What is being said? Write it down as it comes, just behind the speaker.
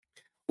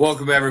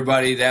Welcome,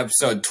 everybody, to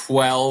episode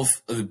 12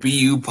 of the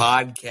BU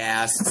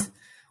podcast.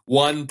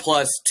 1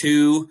 plus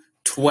 2,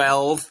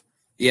 12.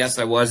 Yes,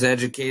 I was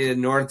educated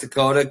in North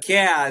Dakota.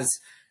 Kaz,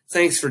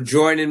 thanks for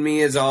joining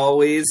me as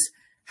always.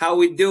 How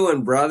we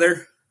doing,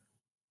 brother?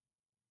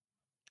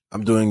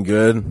 I'm doing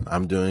good.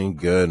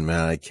 Man.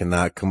 I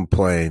cannot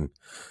complain.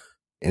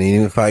 And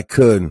even if I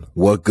could,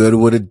 what good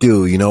would it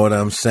do? You know what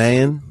I'm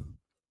saying?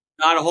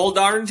 Not a whole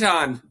darn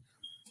ton.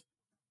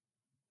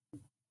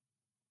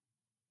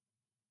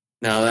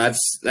 No,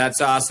 that's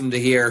awesome to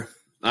hear.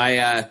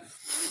 This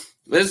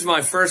is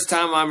my first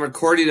time I'm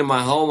recording in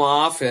my home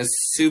office.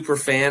 Super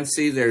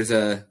fancy. There's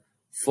a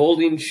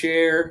folding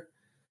chair,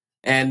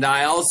 and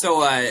I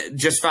also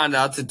just found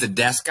out that the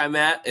desk I'm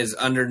at is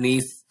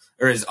underneath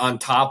or is on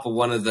top of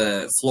one of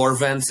the floor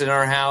vents in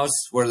our house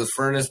where the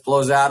furnace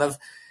blows out of,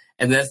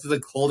 and that's the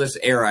coldest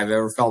air I've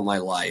ever felt in my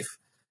life.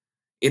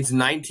 It's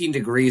 19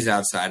 degrees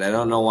outside. I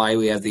don't know why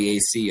we have the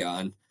AC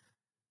on,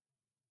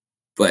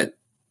 but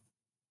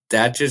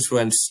that just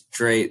went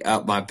straight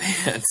up my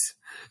pants.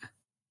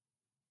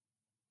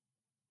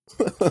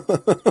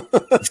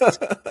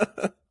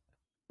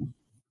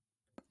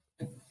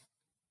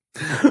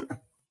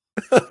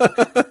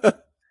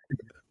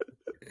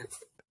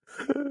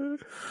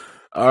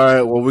 All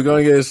right, well, we're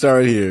going to get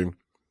started here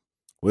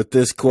with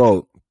this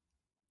quote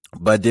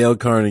by Dale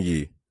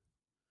Carnegie.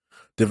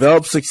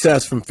 Develop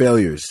success from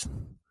failures.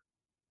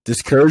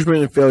 Discouragement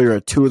and failure are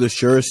two of the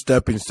surest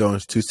stepping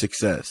stones to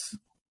success.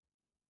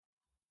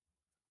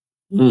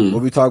 What are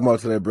we talking about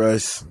today,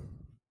 Bryce?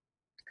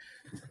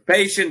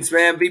 Patience,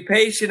 man. Be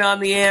patient on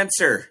the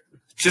answer.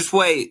 Just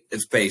wait.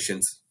 It's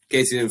patience. In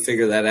case you didn't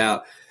figure that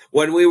out.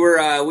 When we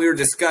were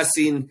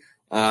discussing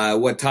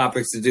what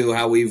topics to do,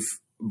 how we've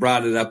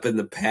brought it up in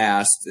the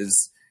past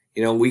is,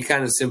 we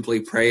kind of simply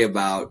pray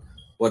about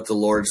what the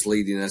Lord's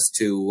leading us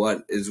to,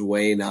 what is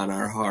weighing on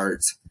our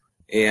hearts.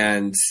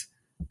 And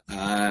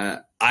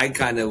I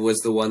kind of was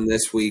the one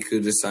this week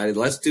who decided,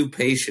 let's do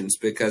patience,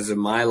 because in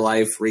my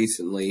life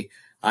recently,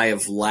 I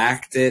have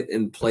lacked it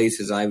in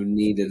places I've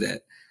needed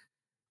it.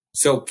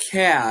 So,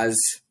 Kaz,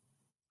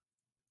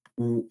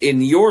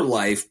 in your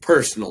life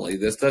personally,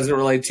 this doesn't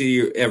relate to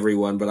you,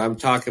 everyone, but I'm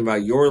talking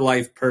about your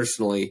life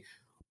personally.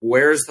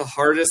 Where's the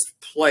hardest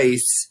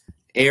place,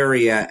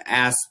 area,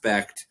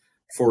 aspect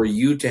for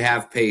you to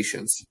have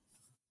patience?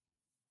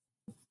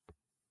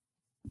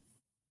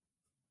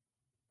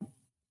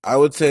 I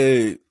would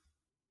say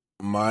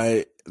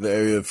the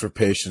area for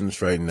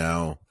patience right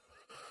now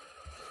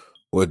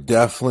would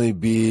definitely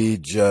be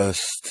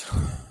just,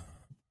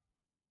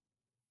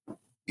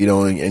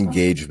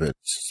 engagements,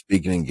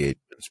 speaking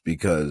engagements,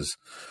 because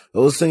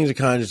those things are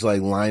kind of just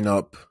like line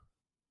up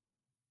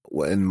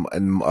in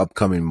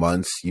upcoming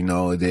months.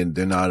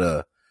 They're not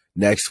a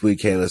next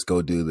week, hey, let's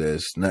go do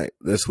this.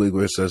 This week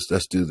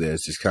let's do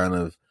this. It's kind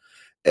of,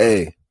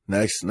 hey,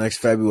 next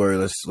February,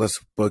 let's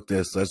book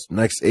this.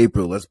 Next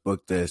April, let's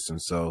book this.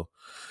 And so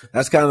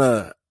that's kind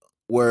of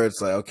where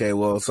it's like, okay,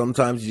 well,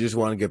 sometimes you just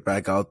want to get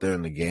back out there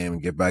in the game,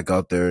 get back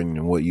out there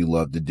and what you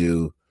love to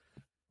do.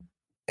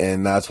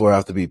 And that's where I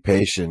have to be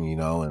patient,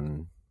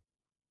 and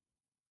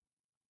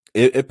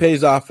it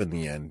pays off in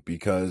the end,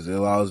 because it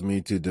allows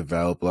me to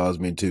develop, allows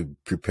me to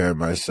prepare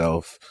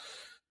myself,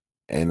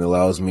 and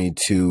allows me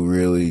to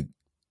really,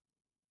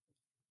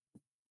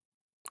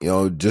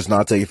 just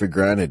not take it for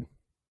granted,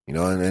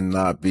 and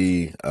not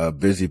be a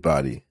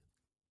busybody.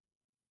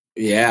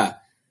 Yeah,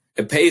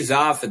 it pays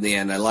off in the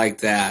end. I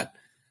like that.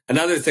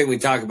 Another thing we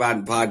talk about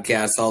in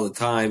podcasts all the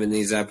time in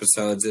these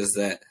episodes is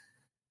that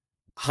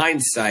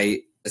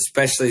hindsight,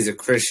 especially as a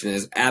Christian,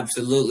 is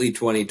absolutely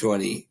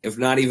 20/20, if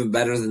not even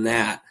better than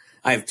that.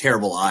 I have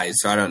terrible eyes,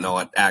 so I don't know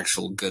what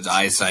actual good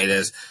eyesight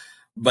is.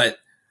 But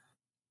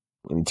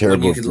and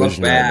terrible when you can look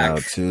back, right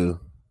now too.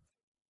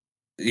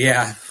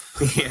 Yeah.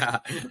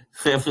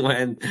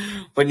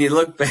 when you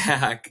look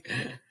back,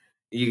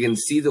 you can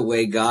see the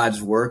way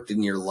God's worked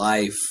in your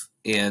life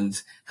and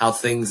how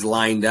things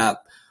lined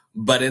up.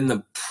 But in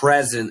the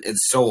present,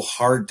 it's so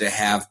hard to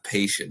have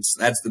patience.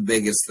 That's the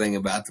biggest thing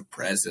about the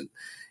present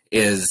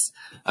is,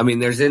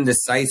 there's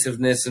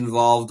indecisiveness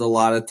involved a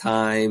lot of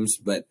times,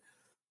 but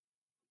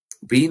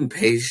being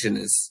patient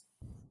is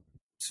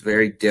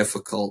very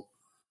difficult,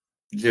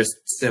 just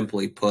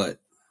simply put.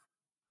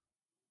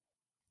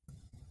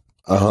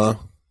 It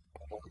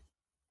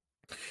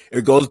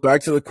goes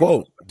back to the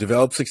quote,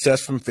 develop success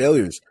from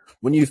failures.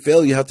 When you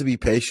fail, you have to be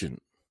patient.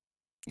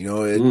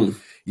 You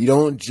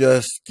don't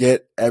just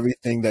get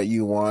everything that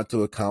you want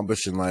to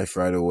accomplish in life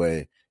right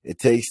away. It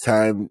takes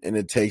time, and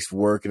it takes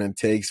work, and it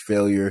takes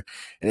failure,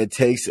 and it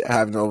takes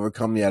having to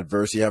overcome the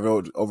adversity,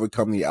 having to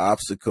overcome the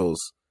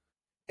obstacles.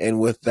 And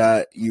with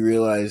that, you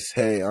realize,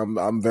 hey,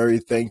 I'm very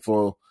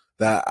thankful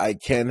that I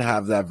can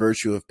have that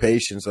virtue of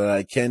patience, that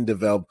I can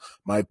develop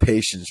my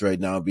patience right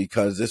now,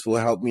 because this will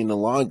help me in the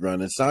long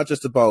run. It's not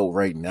just about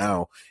right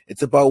now.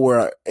 It's about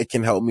where it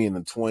can help me in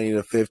the 20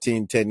 to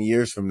 15, 10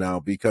 years from now,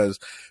 because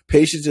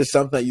patience is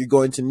something that you're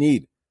going to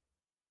need.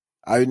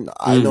 I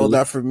know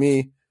that for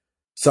me,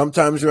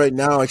 sometimes right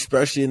now,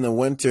 especially in the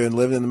winter and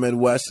living in the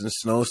Midwest in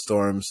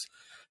snowstorms,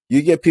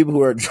 you get people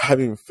who are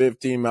driving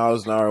 15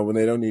 miles an hour when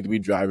they don't need to be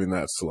driving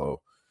that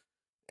slow.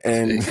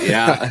 And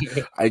Yeah.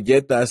 I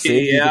get that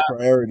safety is Yeah. a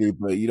priority,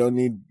 but you don't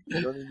need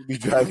to be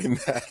driving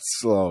that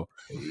slow.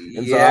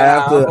 And so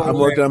Yeah. I'm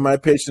working on my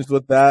patience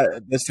with that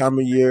at this time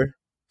of year.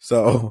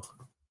 So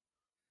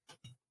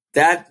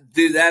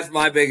That's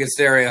my biggest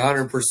area.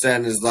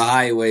 100% is the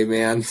highway,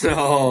 man.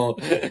 So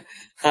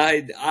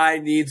I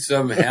need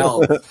some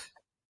help.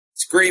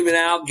 Screaming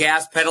out,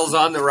 gas pedals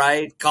on the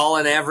right,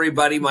 calling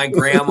everybody my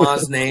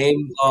grandma's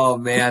name. Oh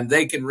man,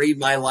 they can read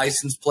my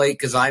license plate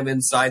because I'm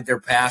inside their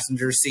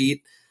passenger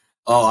seat.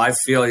 Oh, I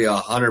feel you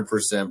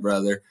 100%,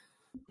 brother.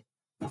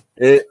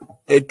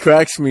 it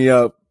cracks me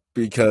up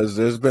because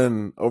there's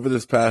been over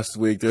this past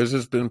week, there's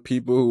just been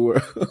people who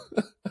are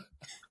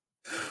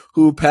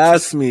who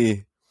pass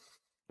me,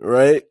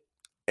 right?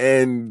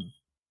 And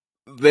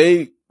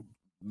they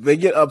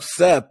get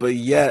upset, but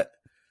yet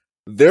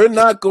they're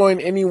not going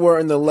anywhere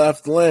in the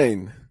left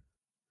lane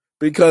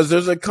because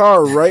there's a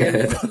car right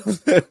in front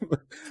of them.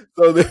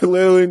 So they're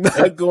literally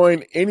not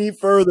going any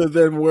further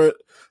than where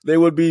they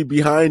would be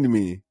behind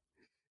me.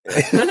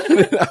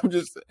 And I'm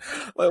just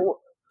like,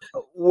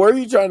 where are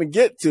you trying to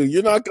get to?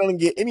 You're not going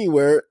to get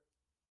anywhere.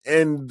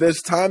 And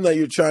this time that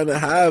you're trying to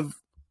have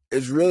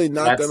is really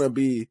not going to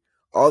be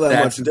all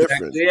that much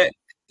different. Exactly it.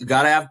 You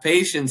got to have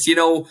patience. You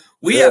know,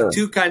 we have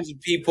two kinds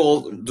of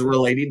people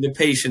relating to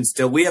patience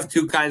still. We have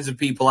two kinds of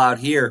people out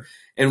here,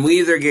 and we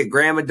either get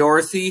Grandma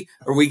Dorothy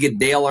or we get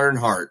Dale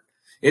Earnhardt.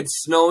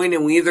 It's snowing,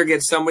 and we either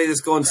get somebody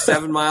that's going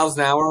 7 miles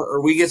an hour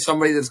or we get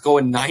somebody that's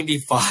going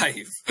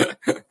 95.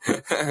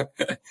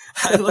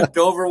 I looked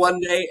over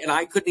one day, and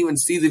I couldn't even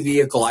see the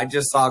vehicle. I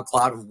just saw a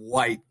cloud of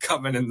white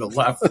coming in the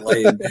left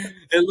lane.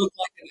 It looked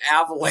like an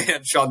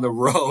avalanche on the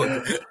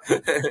road.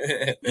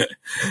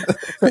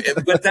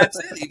 But that's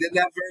it. He didn't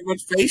have very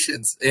much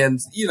patience. And,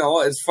 you know,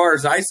 as far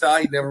as I saw,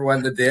 he never went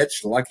in the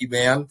ditch. Lucky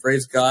man.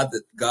 Praise God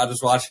that God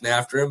is watching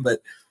after him.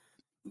 But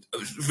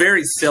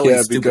very silly,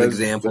 stupid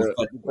examples.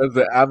 Because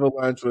the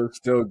avalanche was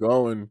still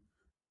going.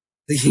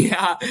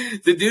 Yeah,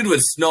 the dude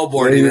was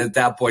snowboarding at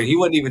that point. He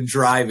wasn't even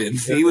driving.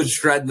 He was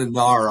shredding the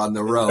gnar on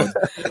the road.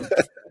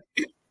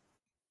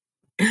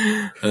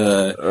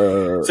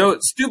 So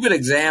stupid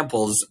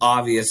examples,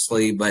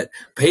 obviously, but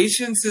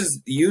patience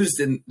is used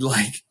in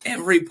like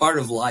every part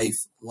of life.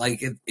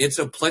 Like it's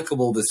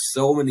applicable to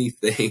so many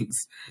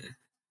things.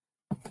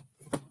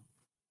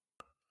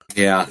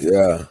 Yeah.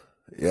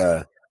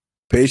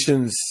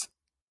 Patience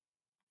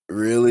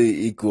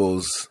really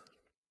equals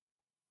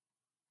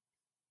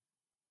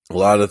a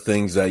lot of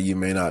things that you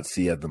may not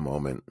see at the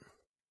moment.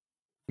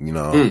 You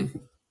know,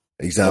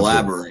 example.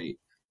 Elaborate.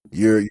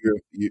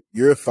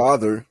 You're a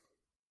father.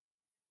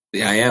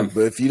 Yeah, I am.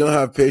 But if you don't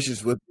have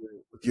patience with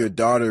your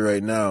daughter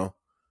right now,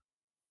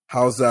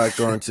 how's that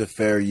going to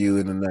fare you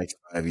in the next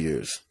 5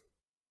 years?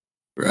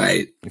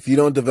 Right. If you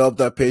don't develop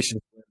that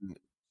patience,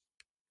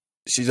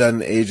 she's at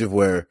an age of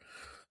where,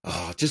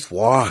 just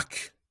walk.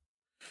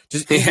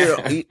 Just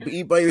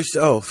eat by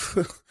yourself.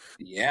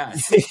 Yeah.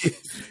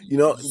 You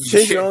know,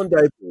 change your own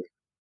diaper.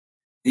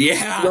 Yeah.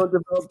 If you don't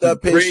develop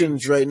that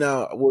patience right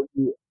now,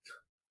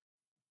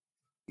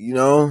 you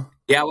know?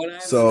 Yeah, when I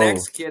have the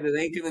next kid, it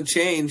ain't going to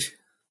change.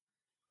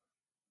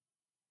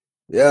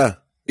 Yeah.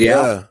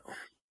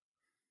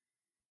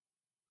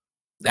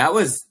 That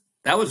was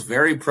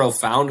very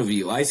profound of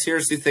you. I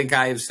seriously think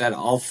I have said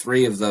all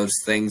three of those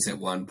things at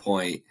one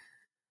point.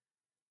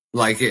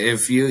 Like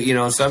if you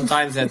know,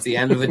 sometimes at the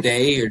end of a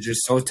day, you're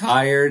just so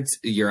tired,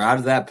 you're out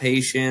of that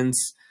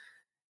patience.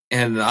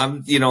 And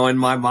I'm, you know, in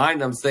my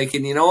mind, I'm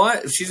thinking, you know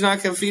what? If she's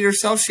not going to feed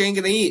herself, she ain't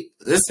going to eat.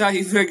 This is how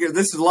you figure,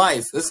 this is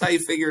life. This is how you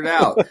figure it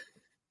out.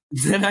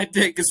 Then I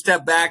take a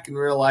step back and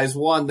realize,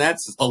 one,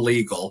 that's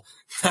illegal,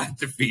 not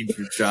to feed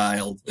your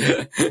child.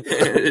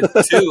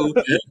 Two,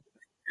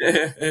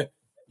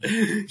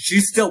 she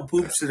still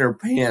poops in her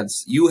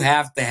pants. You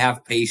have to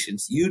have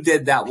patience. You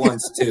did that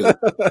once too.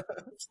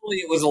 Actually,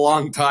 it was a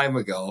long time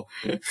ago.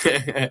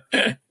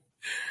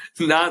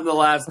 Not in the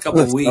last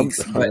couple of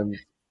weeks. But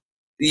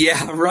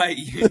yeah, right.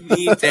 You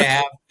need to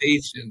have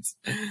patience.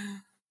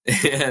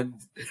 And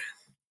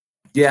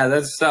yeah,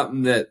 that's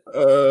something that,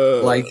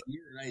 like,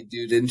 you're right,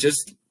 dude. And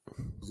just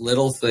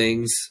little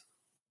things.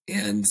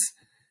 And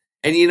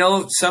you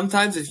know,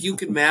 sometimes if you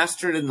can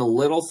master it in the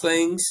little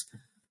things,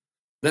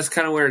 that's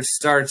kind of where it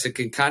starts. It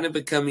can kind of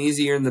become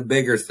easier in the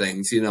bigger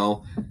things, you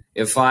know.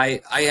 If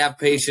I have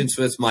patience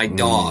with my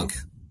dog,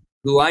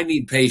 who I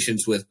need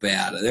patience with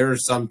bad. There are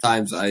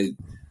sometimes I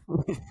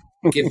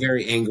get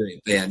very angry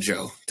at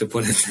Banjo, to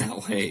put it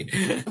that way.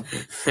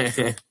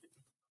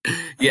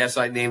 Yes,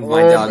 I named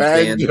my dog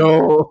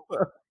Banjo.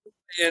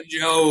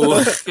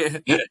 Banjo.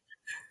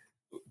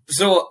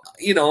 So,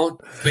 you know,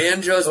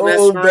 Banjo's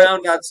messing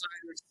around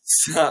outside or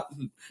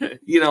something.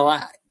 You know,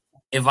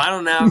 if I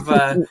don't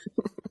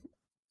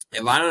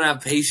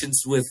have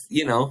patience with,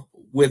 you know,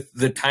 with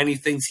the tiny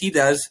things he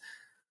does,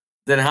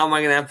 then how am I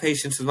going to have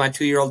patience with my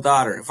 2-year-old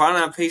daughter? If I don't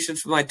have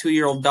patience with my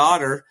 2-year-old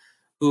daughter,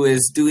 who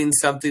is doing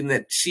something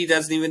that she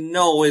doesn't even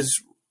know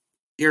is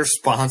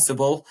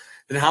irresponsible,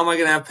 then how am I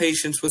going to have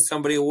patience with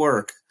somebody at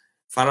work?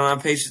 If I don't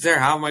have patience there,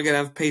 how am I going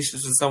to have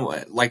patience with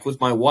someone like with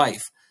my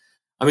wife?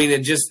 I mean,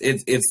 it's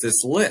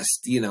this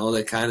list,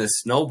 that kind of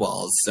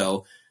snowballs.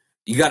 So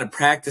you got to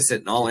practice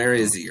it in all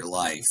areas of your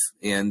life.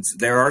 And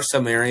there are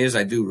some areas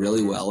I do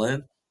really well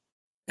in,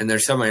 and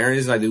there's some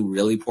areas I do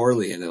really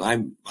poorly in.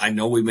 And I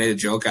know we made a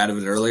joke out of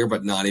it earlier,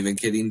 but not even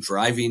kidding.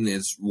 Driving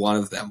is one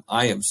of them.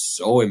 I am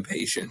so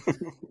impatient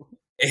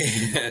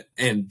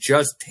and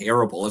just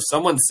terrible. If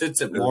someone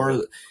sits at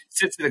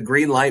a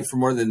green light for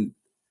more than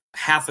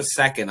half a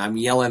second, I'm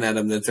yelling at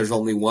them that there's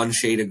only one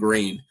shade of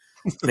green.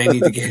 They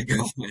need to get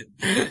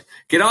going.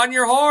 Get on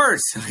your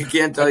horse. I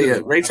can't tell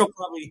you. Rachel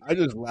probably. I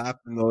just laugh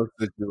in those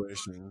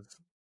situations.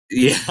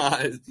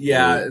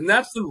 Yeah, and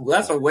that's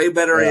a way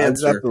better answer. I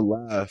just have to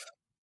laugh.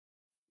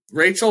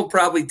 Rachel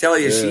probably tell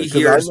you she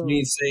hears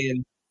me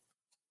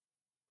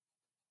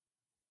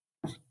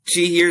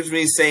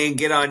saying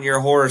get on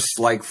your horse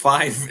like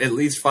at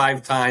least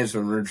five times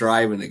when we're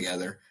driving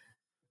together.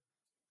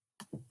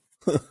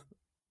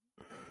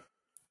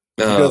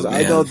 Because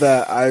I know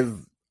that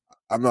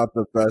I'm not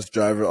the best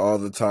driver all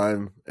the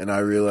time, and I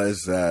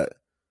realize that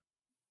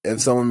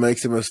if someone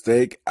makes a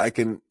mistake, I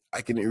can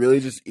really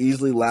just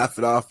easily laugh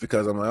it off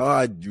because I'm like, oh,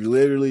 I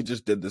literally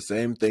just did the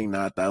same thing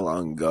not that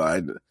long ago.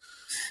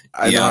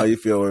 I know how you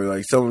feel where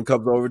like someone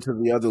comes over to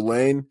the other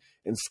lane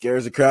and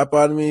scares the crap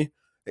out of me.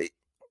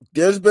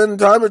 There's been a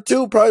time or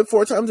two, probably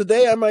 4 times a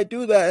day, I might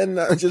do that, and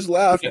I just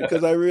laugh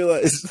because I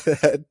realize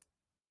that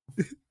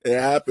it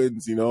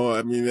happens. I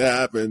mean, it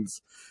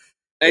happens.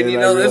 And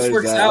this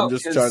works out. I'm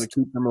just trying to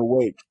keep them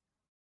awake.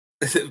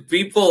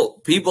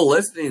 People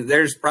listening,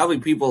 there's probably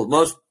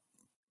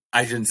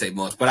I shouldn't say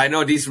most, but I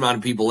know a decent amount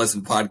of people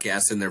listen to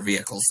podcasts in their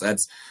vehicles.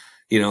 That's,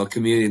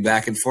 commuting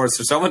back and forth.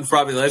 So someone's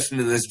probably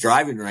listening to this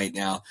driving right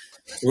now.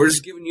 We're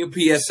just giving you a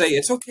PSA.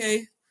 It's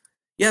okay.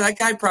 Yeah, that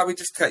guy probably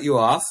just cut you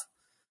off.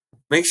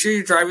 Make sure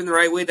you're driving the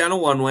right way down a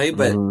one-way,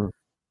 but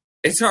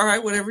it's all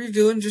right. Whatever you're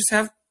doing, just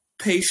have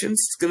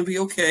patience. It's going to be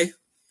okay.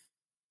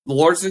 The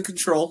Lord's in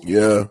control.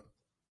 Yeah.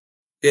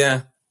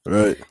 Yeah.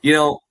 Right.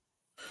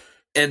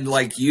 And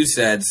like you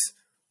said,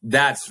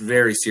 that's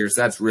very serious.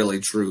 That's really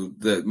true.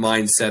 The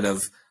mindset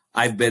of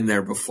I've been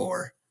there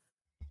before.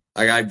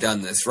 Like I've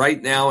done this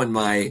right now in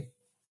my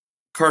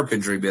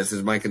carpentry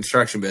business, my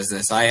construction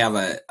business. I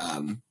have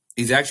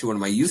he's actually one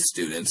of my youth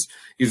students.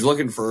 He was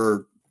looking for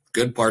a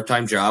good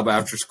part-time job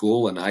after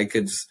school, and I'm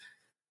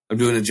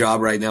doing a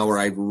job right now where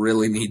I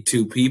really need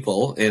 2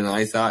 people. And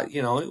I thought,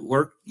 it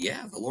worked.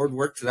 Yeah, the Lord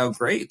worked it out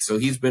great. So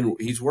he's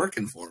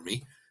working for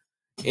me.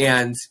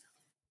 And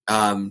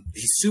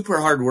he's super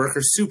hard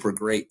worker, super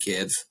great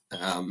kids.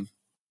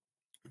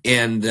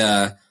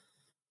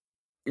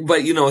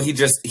 But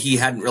he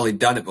hadn't really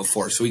done it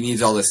before. So he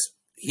needs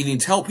he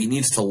needs help. He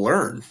needs to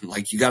learn.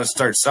 Like you got to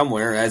start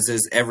somewhere, as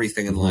is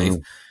everything in life.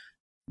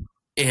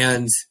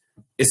 And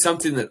it's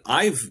something that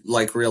I've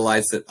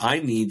realized that I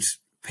need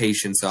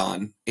patience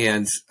on.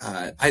 And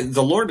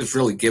the Lord has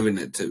really given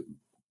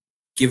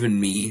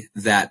me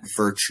that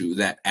virtue,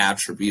 that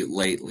attribute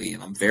lately.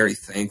 And I'm very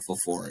thankful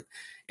for it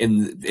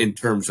in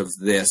terms of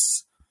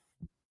this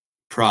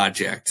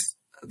project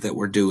that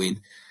we're doing.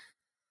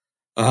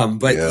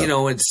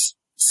 It's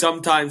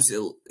sometimes,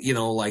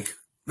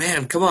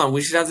 man, come on,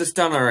 we should have this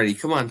done already.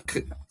 Come on,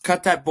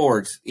 cut that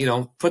board,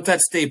 put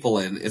that staple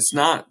in. It's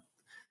not,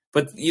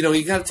 but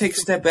you got to take a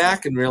step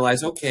back and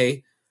realize,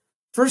 okay,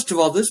 first of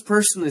all, this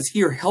person is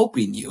here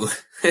helping you.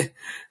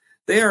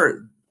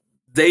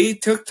 They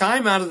took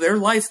time out of their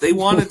life. They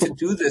wanted to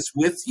do this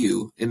with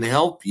you and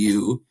help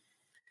you.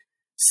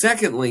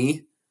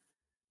 Secondly,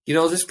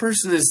 this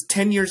person is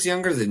 10 years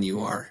younger than you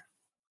are.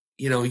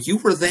 You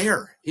were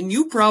there, and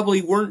you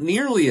probably weren't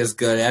nearly as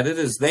good at it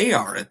as they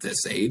are at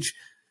this age.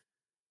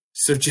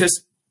 So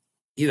just,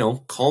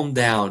 calm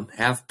down,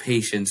 have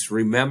patience.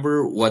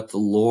 Remember what the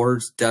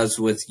Lord does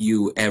with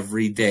you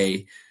every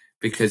day,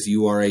 because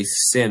you are a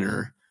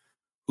sinner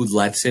who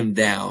lets him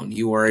down.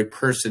 You are a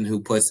person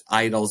who puts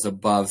idols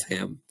above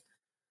him.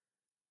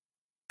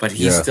 But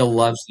he still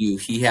loves you.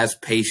 He has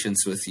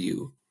patience with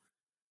you.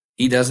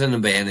 He doesn't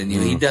abandon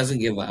you. He doesn't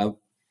give up.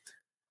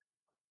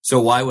 So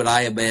why would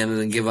I abandon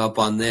and give up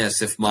on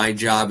this if my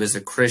job as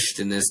a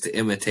Christian is to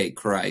imitate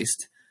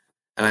Christ?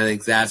 And I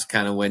think that's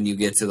kind of when you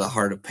get to the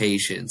heart of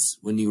patience,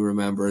 when you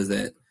remember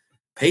that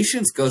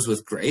patience goes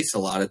with grace a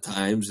lot of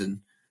times, and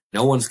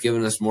no one's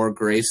given us more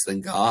grace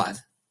than God.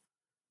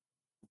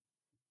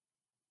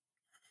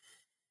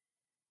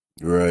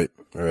 Right.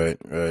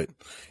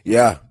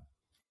 Yeah,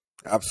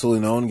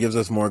 absolutely. No one gives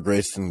us more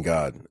grace than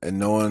God, and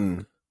no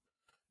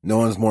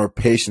one's more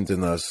patient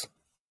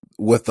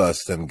with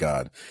us than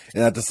God.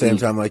 And at the same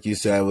time, like you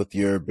said, with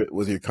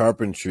your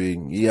carpentry,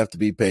 you have to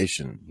be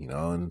patient,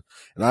 and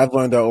I've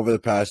learned that over the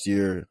past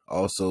year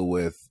also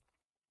with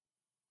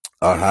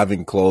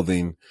having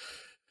clothing,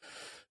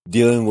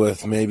 dealing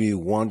with maybe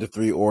 1 to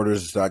 3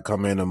 orders that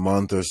come in a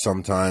month or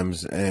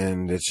sometimes,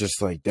 and it's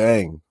just like,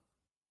 dang,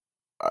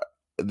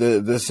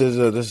 this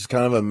is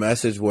kind of a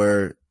message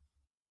where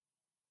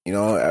You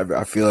know,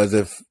 I feel as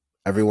if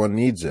everyone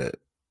needs it.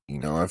 You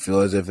know, I feel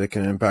as if it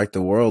can impact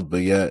the world,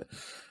 but yet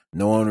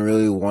no one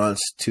really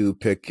wants to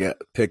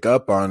pick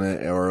up on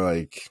it or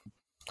like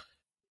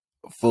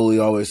fully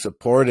always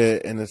support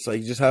it. And it's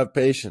like, just have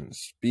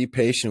patience. Be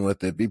patient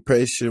with it. Be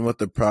patient with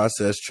the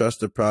process. Trust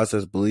the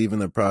process. Believe in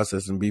the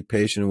process, and be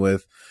patient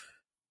with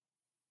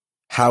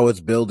how it's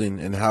building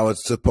and how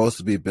it's supposed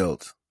to be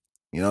built.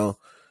 You know,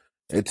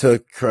 it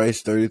took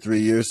Christ 33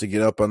 years to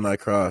get up on that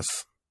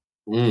cross.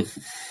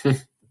 Mm.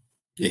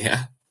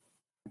 Yeah.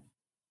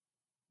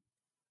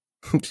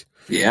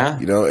 Yeah.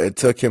 You know, it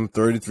took him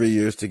 33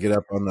 years to get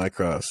up on that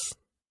cross.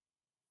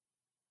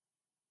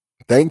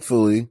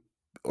 Thankfully,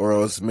 or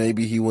else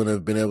maybe he wouldn't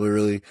have been able to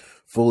really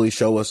fully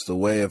show us the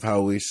way of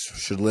how we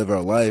should live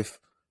our life.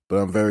 But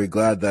I'm very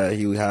glad that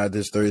he had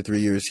his 33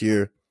 years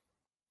here.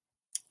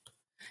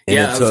 And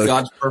Yeah, it that was took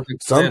God's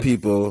perfect some plan.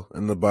 people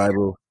in the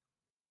Bible,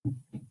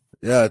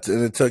 and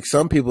it took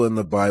some people in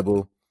the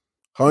Bible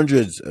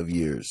hundreds of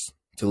years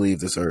to leave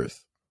this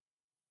earth.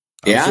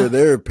 I'm sure Yeah.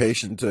 they're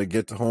patient to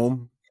get to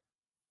home.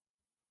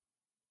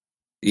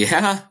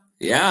 Yeah.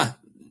 Yeah.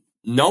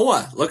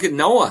 Noah, look at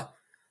Noah.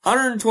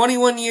 120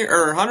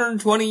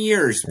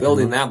 years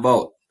building Mm-hmm. that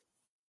boat.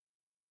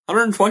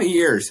 120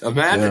 years. Yeah,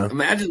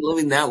 Imagine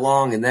living that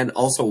long and then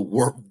also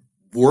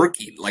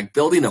working, like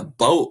building a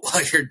boat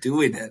while you're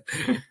doing it.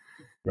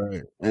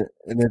 right. And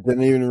it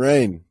didn't even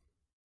rain.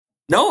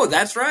 No,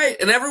 that's right.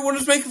 And everyone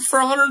was making for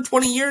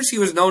 120 years. He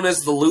was known as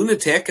the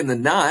lunatic and the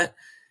nut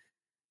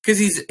because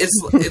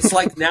it's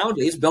like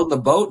nowadays building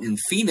a boat in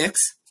Phoenix.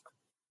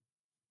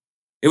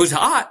 It was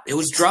hot. It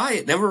was dry.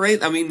 It never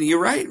rained. I mean,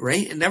 you're right,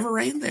 right? It never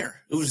rained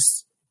there. It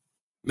was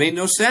made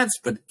no sense,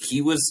 but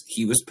he was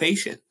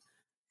patient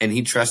and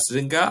he trusted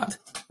in God.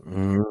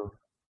 Mm-hmm.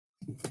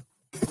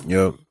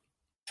 Yep.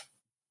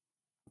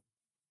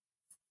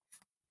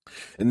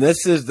 And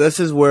this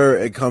is where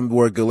it comes,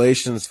 where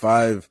Galatians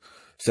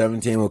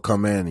 5:17 will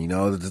come in. You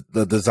know,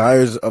 the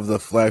desires of the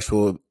flesh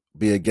will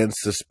be against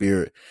the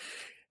spirit,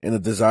 and the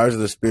desires of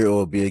the spirit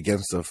will be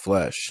against the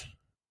flesh.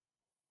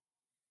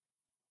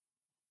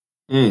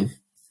 Mm.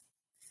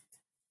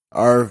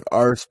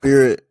 Our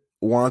spirit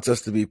wants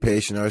us to be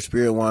patient. Our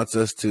spirit wants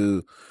us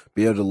to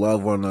be able to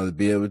love one another,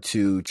 be able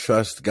to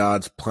trust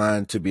God's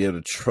plan, to be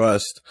able to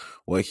trust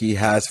what He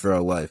has for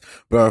our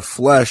life. But our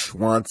flesh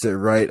wants it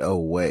right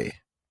away.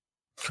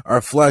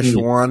 Our flesh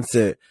Mm. wants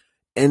it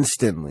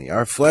instantly.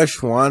 Our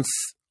flesh wants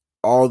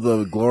all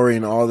the glory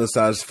and all the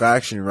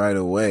satisfaction right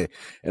away.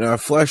 And our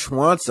flesh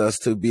wants us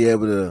to be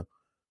able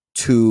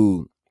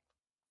to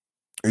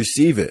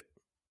receive it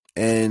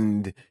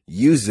and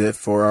use it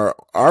for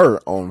our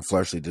own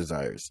fleshly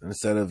desires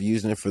instead of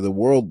using it for the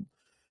world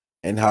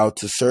and how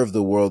to serve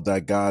the world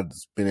that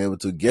God's been able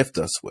to gift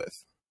us with.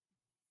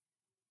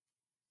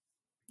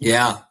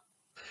 Yeah.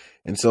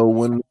 And so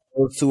when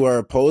those two are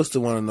opposed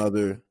to one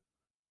another,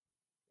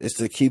 it's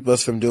to keep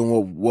us from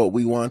doing what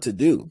we want to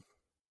do.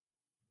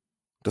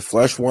 The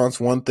flesh wants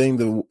one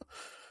thing,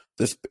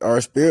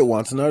 our spirit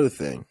wants another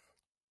thing.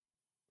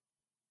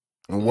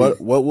 And Mm.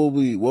 what will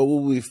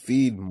we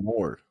feed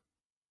more?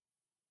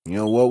 You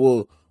know, what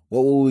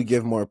will we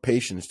give more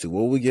patience to?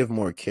 What will we give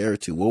more care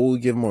to? What will we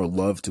give more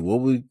love to?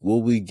 What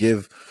will we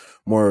give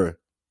more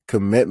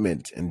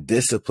commitment and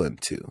discipline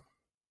to?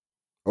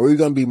 Are we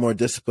going to be more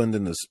disciplined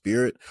in the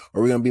spirit,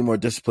 or are we going to be more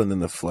disciplined in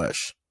the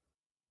flesh?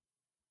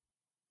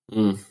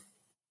 Mm.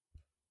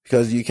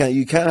 Because you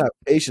can't have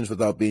patience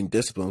without being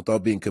disciplined,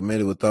 without being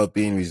committed, without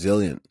being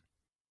resilient.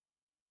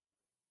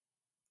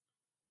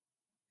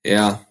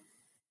 Yeah.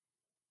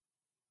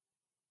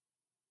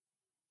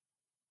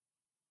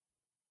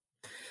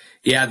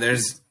 Yeah,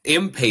 there's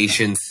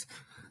impatience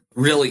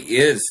really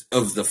is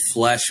of the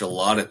flesh a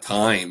lot of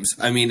times.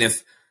 I mean,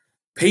 if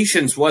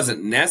patience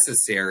wasn't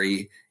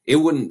necessary, it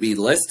wouldn't be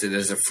listed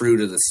as a fruit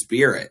of the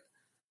spirit.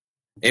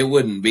 It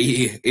wouldn't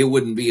be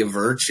a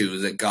virtue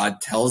that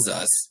God tells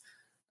us.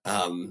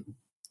 Um,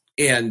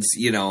 and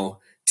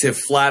to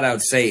flat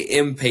out say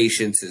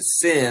impatience is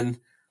sin,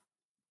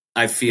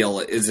 I feel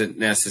isn't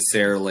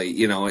necessarily,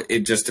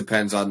 it just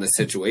depends on the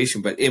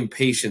situation, but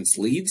impatience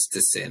leads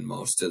to sin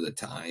most of the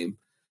time.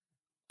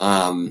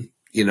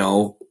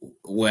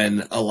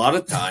 When a lot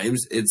of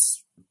times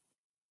it's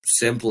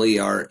simply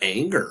our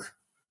anger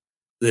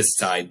that's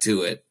tied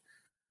to it.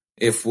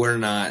 If we're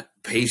not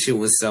patient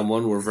with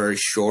someone, we're very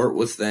short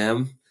with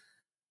them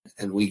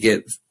and we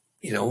get,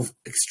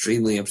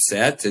 extremely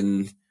upset,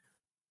 and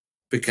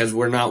because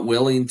we're not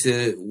willing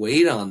to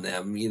wait on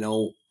them,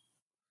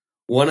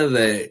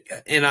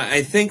 and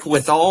I think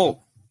with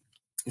all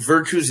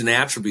virtues and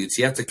attributes,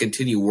 you have to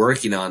continue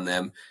working on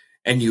them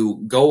and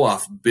you go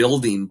off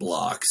building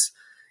blocks.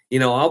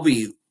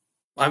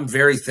 I'm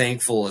very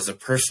thankful as a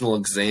personal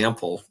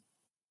example.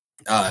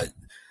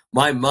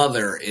 My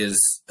mother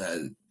is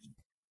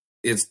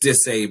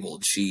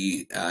disabled.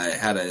 She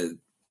had a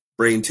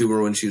brain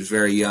tumor when she was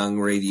very young.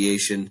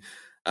 Radiation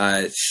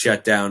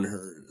shut down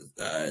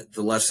the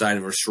left side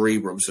of her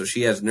cerebrum, so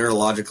she has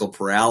neurological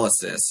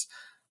paralysis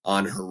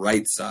on her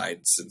right side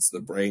since the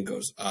brain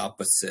goes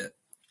opposite.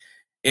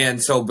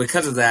 And so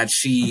because of that,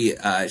 she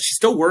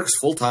still works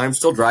full time,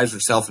 still drives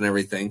herself and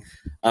everything,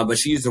 but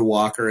she uses a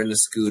walker and a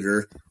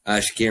scooter.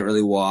 She can't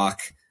really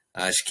walk.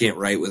 She can't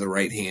write with her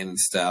right hand and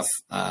stuff.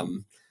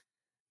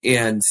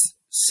 And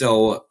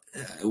so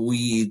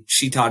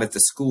she taught at the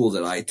school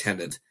that I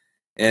attended,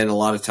 and a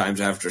lot of times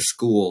after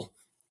school,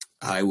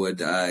 I would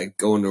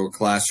go into a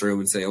classroom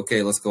and say,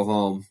 "Okay, let's go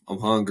home. I'm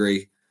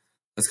hungry.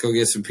 Let's go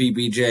get some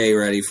PBJ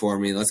ready for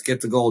me. Let's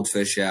get the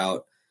goldfish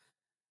out."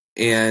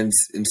 And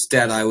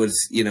instead I would,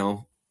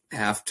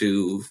 have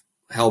to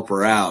help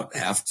her out,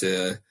 have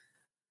to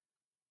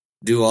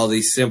do all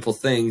these simple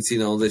things,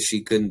 that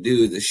she couldn't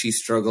do, that she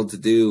struggled to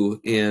do.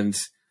 And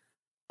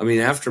I mean,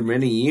 after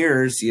many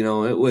years, it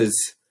was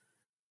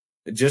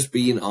just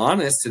being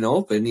honest and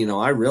open.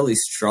 I really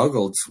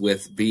struggled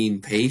with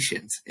being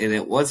patient. And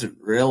it wasn't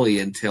really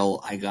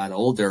until I got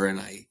older and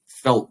I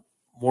felt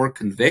more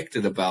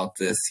convicted about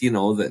this,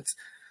 that,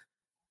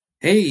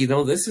 hey,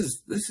 this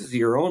is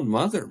your own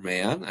mother,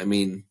 man. I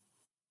mean,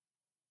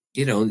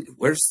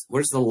 where's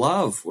the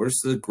love? Where's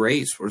the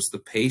grace? Where's the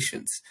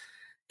patience?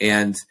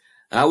 And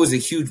that was a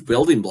huge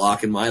building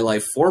block in my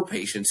life for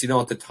patience.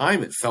 At the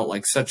time it felt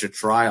like such a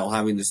trial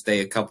having to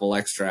stay a couple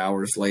extra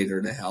hours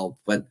later to help,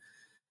 but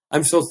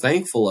I'm so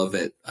thankful of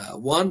it.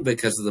 One,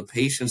 because of the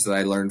patience that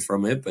I learned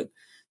from it, but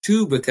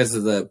two, because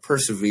of the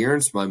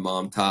perseverance my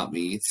mom taught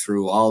me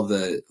through all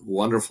the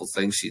wonderful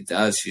things she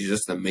does. She's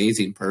just an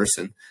amazing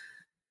person.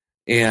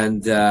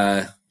 And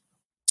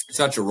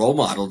such a role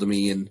model to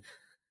me. And,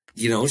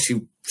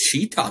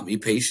 she taught me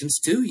patience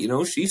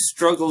too. She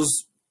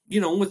struggles,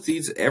 with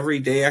these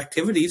everyday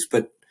activities,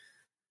 but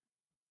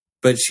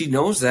she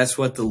knows that's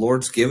what the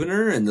Lord's given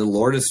her, and the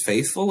Lord is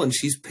faithful, and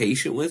she's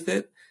patient with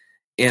it.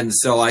 And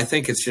so I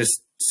think it's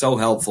just so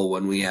helpful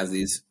when we have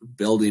these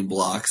building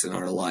blocks in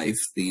our life,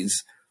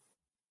 these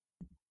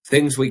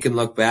things we can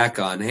look back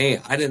on.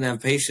 Hey, I didn't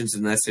have patience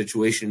in that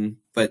situation,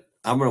 but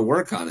I'm going to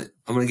work on it.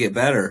 I'm going to get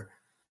better.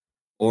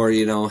 Or,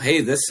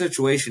 hey, this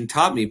situation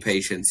taught me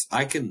patience.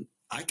 I can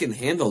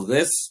handle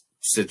this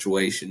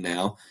situation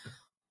now.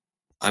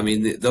 I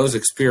mean, those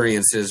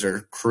experiences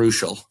are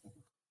crucial.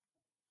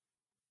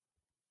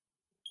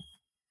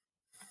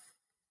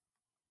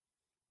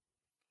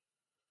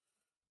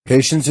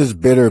 Patience is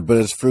bitter, but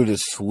its fruit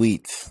is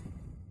sweet.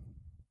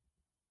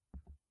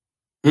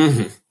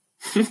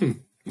 Mm-hmm.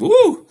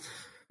 Woo!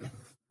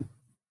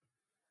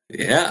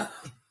 Yeah.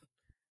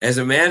 As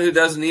a man who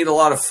doesn't eat a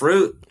lot of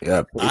fruit,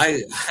 yeah,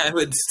 I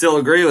would still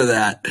agree with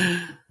that.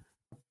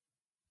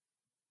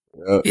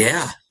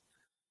 Yeah.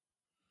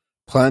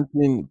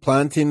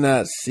 Planting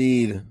that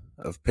seed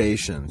of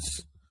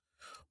patience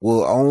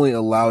will only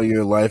allow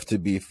your life to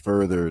be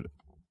furthered,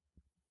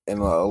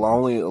 and will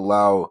only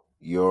allow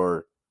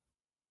your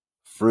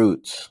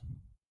fruits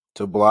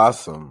to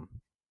blossom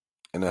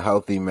in a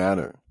healthy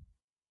manner.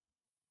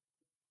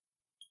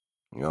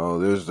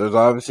 There's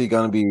obviously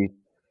going to be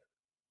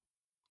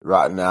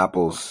rotten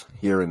apples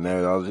here and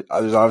there.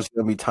 There's obviously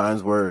going to be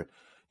times where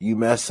you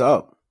mess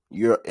up.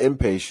 You're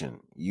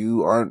impatient.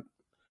 You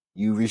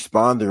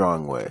respond the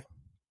wrong way.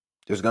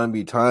 There's going to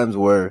be times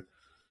where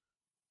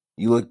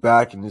you look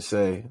back and you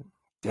say,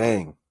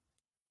 dang,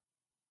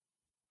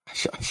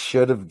 I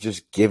should have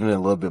just given it a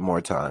little bit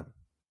more time.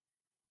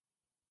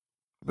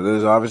 But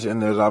there's obviously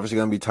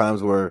going to be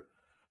times where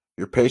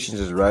your patience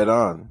is right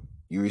on.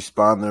 You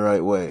respond the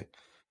right way.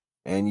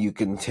 And you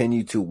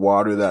continue to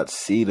water that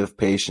seed of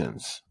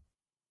patience,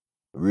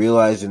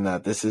 realizing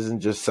that this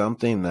isn't just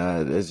something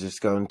that is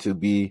just going to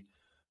be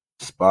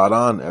spot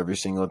on every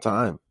single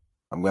time.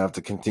 I'm going to have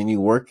to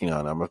continue working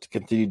on it. I'm going to have to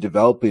continue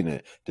developing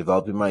it,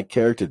 developing my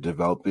character,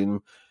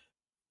 developing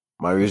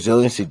my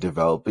resiliency,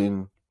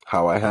 developing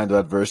how I handle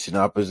adversity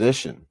and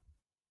opposition.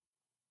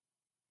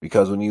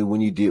 Because when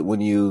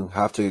you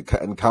have to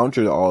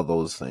encounter all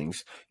those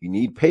things, you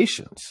need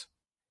patience.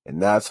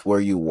 And that's where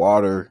you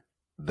water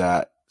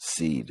that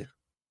seed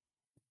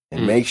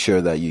and make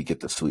sure that you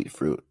get the sweet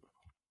fruit.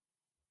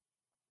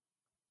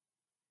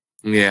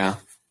 Yeah.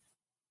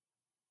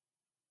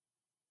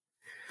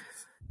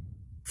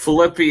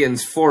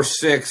 Philippians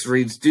 4:6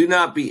 reads, "Do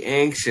not be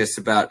anxious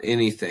about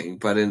anything,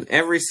 but in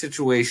every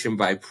situation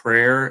by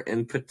prayer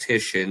and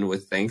petition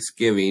with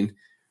thanksgiving,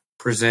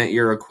 present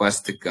your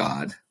request to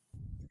God."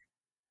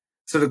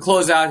 So to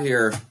close out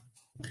here,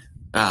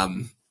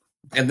 and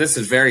this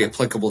is very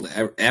applicable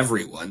to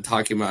everyone,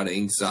 talking about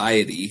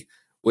anxiety,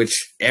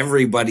 which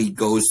everybody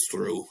goes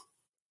through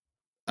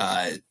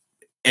at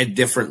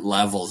different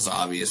levels,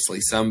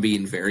 obviously, some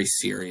being very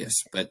serious,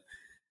 but it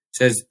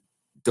says,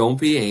 don't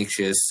be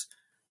anxious,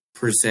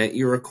 present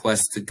your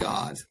request to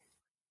God.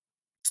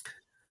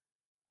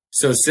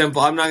 So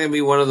simple. I'm not going to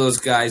be one of those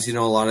guys,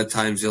 a lot of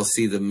times you'll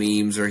see the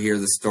memes or hear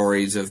the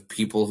stories of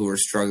people who are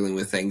struggling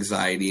with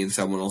anxiety and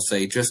someone will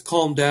say, just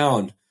calm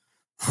down.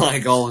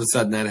 Like all of a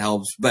sudden that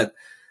helps. But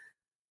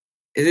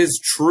it is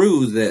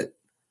true that,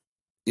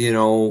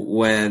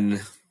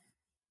 when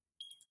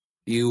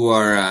you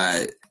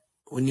are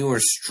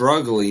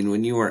struggling,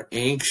 when you are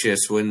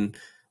anxious, when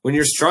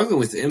you're struggling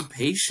with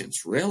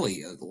impatience,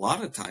 really, a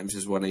lot of times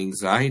is what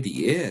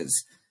anxiety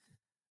is.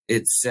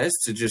 it says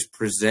to just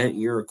present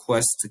your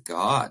request to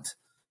God,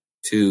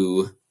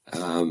 to,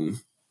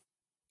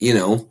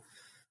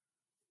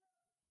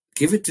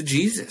 give it to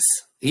Jesus.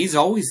 He's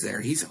always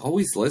there. He's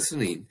always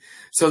listening.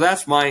 So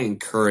that's my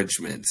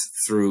encouragement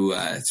through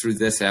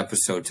this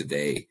episode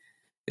today,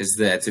 is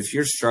that if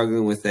you're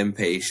struggling with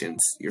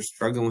impatience, you're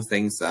struggling with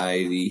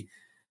anxiety,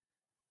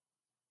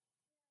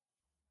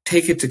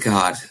 take it to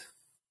God.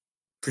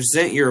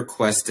 Present your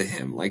request to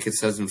him, like it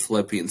says in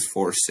Philippians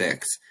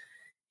 4:6.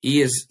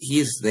 He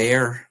is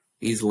there.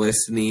 He's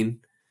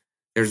listening.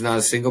 There's not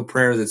a single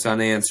prayer that's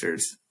unanswered.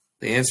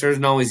 The answer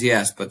isn't always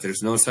yes, but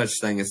there's no such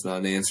thing as not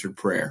an answered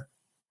prayer.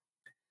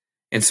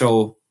 And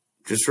so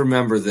just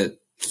remember that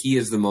he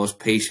is the most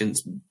patient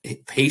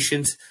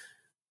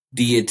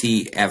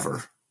deity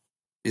ever.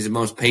 He's the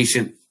most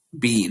patient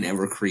being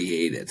ever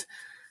created.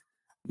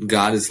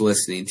 God is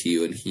listening to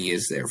you, and he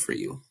is there for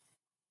you.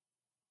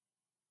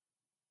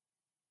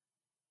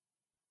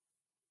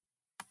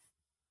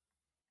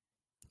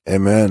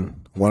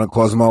 Amen. Want to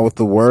close them out with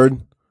the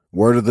word?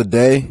 Word of the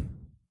day?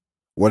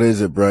 What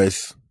is it,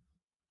 Bryce?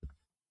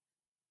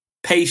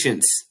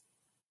 Patience.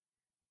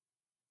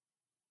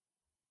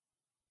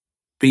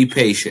 Be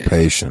patient.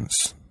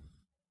 Patience.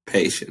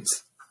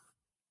 Patience.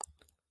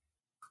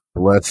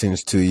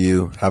 Blessings to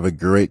you. Have a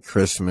great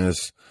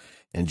Christmas.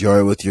 Enjoy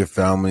it with your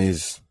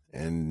families.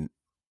 And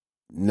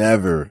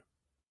never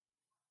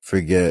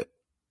forget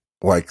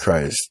why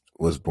Christ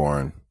was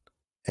born.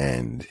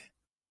 And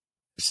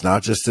it's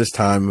not just this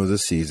time of the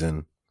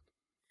season,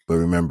 but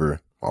remember,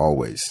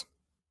 always.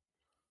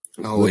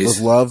 Live with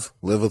love,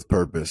 live with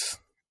purpose.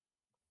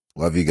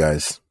 Love you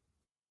guys.